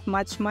not that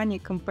much money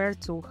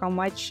compared to how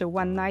much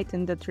one night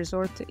in that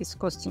resort is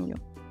costing you.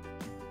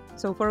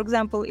 So for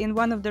example, in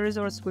one of the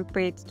resorts we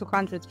paid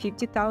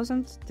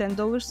 $250,000,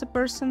 $10 a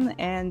person,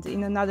 and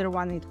in another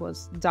one it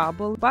was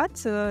double. But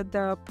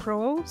the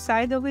pro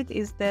side of it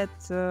is that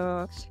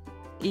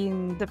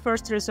in the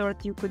first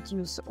resort you could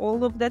use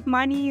all of that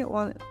money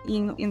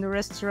in the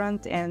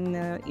restaurant, and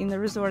in the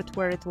resort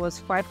where it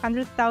was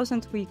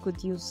 $500,000 we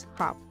could use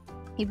half.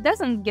 It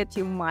doesn't get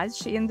you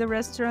much in the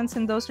restaurants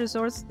in those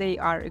resorts. They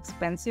are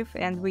expensive,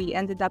 and we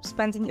ended up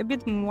spending a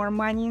bit more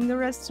money in the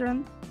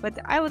restaurant. But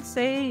I would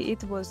say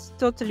it was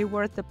totally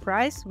worth the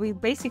price. We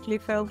basically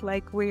felt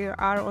like we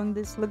are on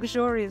this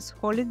luxurious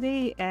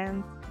holiday,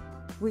 and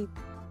we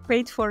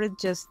paid for it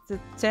just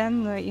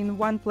 10 in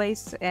one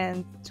place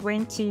and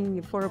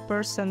 20 for a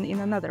person in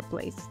another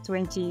place,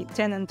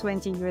 10 and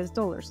 20 US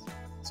dollars.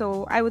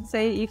 So I would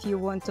say if you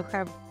want to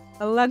have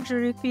a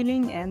luxury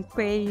feeling and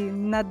pay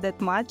not that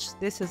much,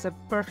 this is a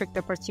perfect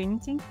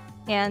opportunity.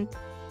 And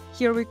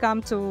here we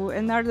come to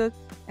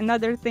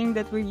another thing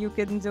that you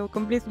can do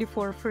completely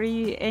for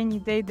free any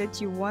day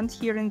that you want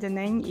here in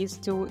Danang, is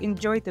to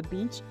enjoy the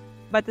beach.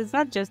 But it's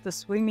not just the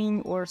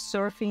swimming or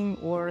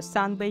surfing or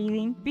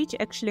sunbathing. The beach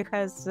actually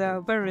has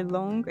a very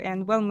long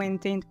and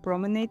well-maintained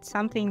promenade,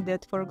 something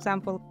that, for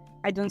example,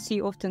 I don't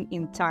see often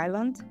in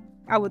Thailand.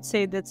 I would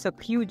say that's a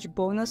huge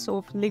bonus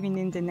of living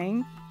in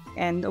Danang.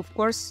 And of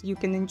course, you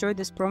can enjoy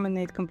this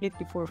promenade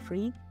completely for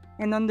free.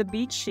 And on the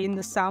beach in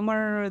the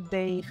summer,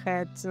 they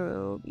had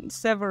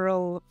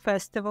several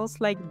festivals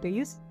like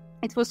this.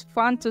 It was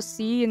fun to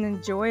see and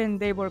enjoy, and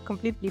they were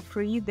completely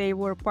free. They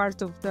were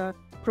part of the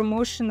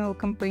promotional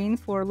campaign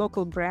for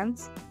local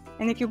brands.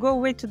 And if you go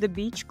away to the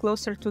beach,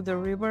 closer to the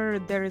river,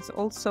 there is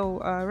also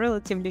a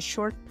relatively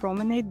short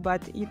promenade,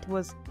 but it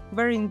was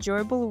very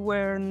enjoyable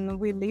when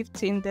we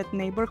lived in that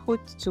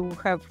neighborhood to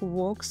have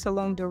walks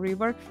along the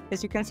river.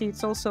 As you can see,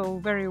 it's also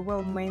very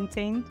well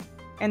maintained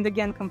and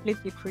again,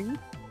 completely free.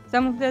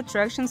 Some of the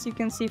attractions you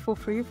can see for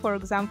free. For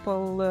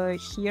example,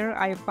 here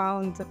I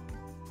found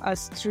a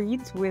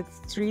street with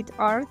street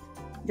art.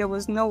 There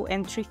was no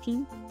entry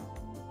fee.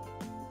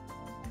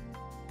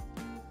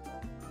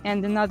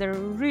 And another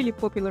really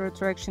popular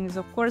attraction is,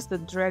 of course, the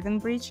Dragon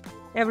Bridge.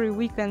 Every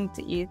weekend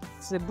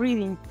it's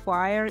breathing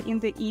fire in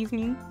the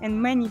evening,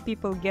 and many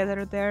people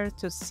gather there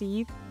to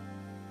see it.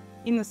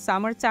 In the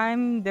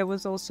summertime, there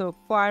was also a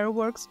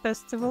fireworks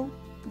festival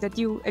that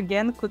you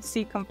again could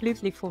see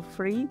completely for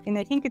free. And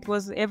I think it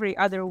was every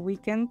other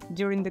weekend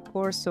during the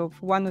course of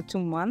 1 or 2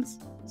 months.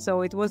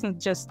 So it wasn't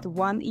just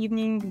one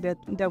evening, that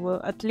there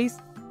were at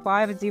least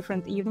 5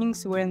 different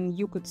evenings when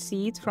you could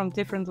see it from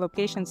different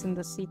locations in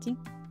the city.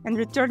 And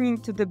returning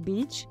to the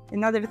beach,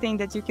 another thing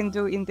that you can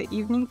do in the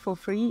evening for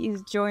free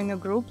is join a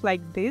group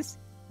like this.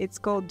 It's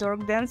called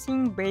dork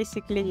dancing.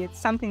 Basically, it's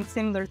something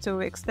similar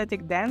to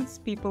ecstatic dance.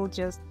 People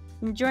just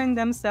enjoying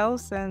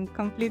themselves and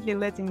completely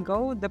letting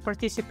go. The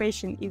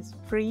participation is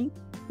free,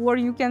 or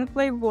you can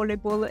play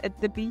volleyball at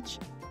the beach.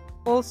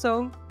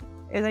 Also,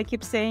 as I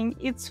keep saying,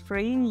 it's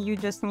free. You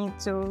just need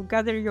to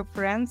gather your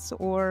friends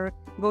or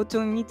go to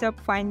a meetup,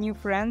 find new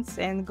friends,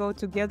 and go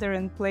together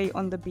and play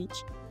on the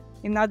beach.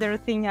 Another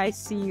thing I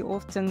see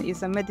often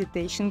is a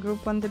meditation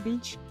group on the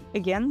beach.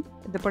 Again,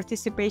 the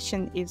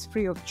participation is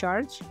free of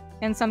charge.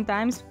 And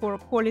sometimes for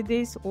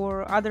holidays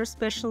or other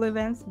special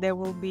events, there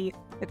will be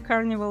a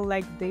carnival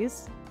like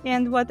this.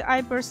 And what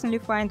I personally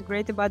find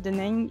great about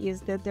Danang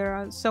is that there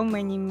are so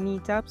many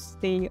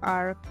meetups. They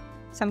are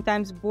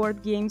sometimes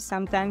board games,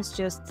 sometimes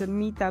just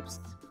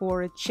meetups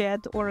for a chat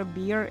or a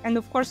beer. And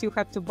of course, you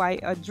have to buy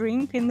a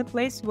drink in the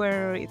place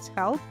where it's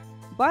held.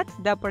 But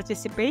the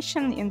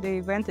participation in the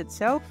event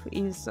itself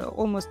is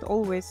almost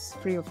always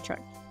free of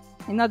charge.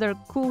 Another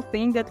cool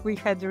thing that we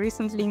had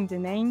recently in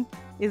Danang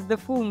is the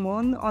full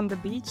moon on the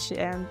beach,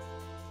 and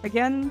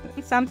again,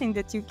 it's something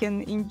that you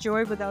can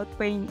enjoy without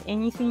paying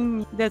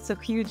anything. That's a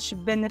huge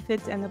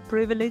benefit and a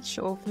privilege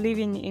of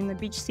living in a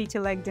beach city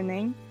like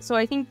Danang. So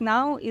I think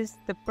now is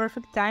the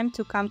perfect time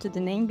to come to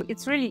Danang.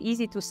 It's really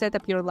easy to set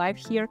up your life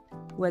here,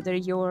 whether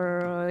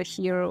you're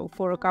here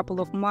for a couple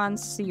of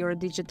months, you're a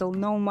digital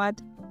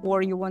nomad,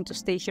 or you want to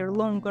stay here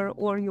longer,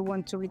 or you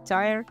want to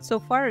retire. So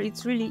far,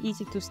 it's really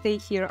easy to stay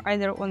here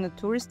either on a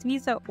tourist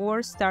visa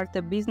or start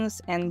a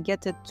business and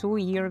get a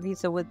 2-year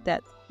visa with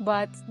that.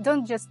 But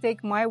don't just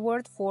take my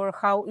word for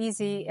how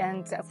easy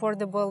and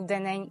affordable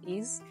Danang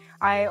is.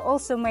 I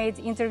also made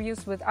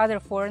interviews with other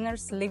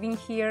foreigners living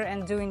here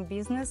and doing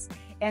business,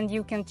 and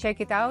you can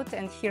check it out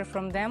and hear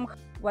from them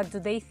what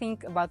do they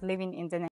think about living in Danang.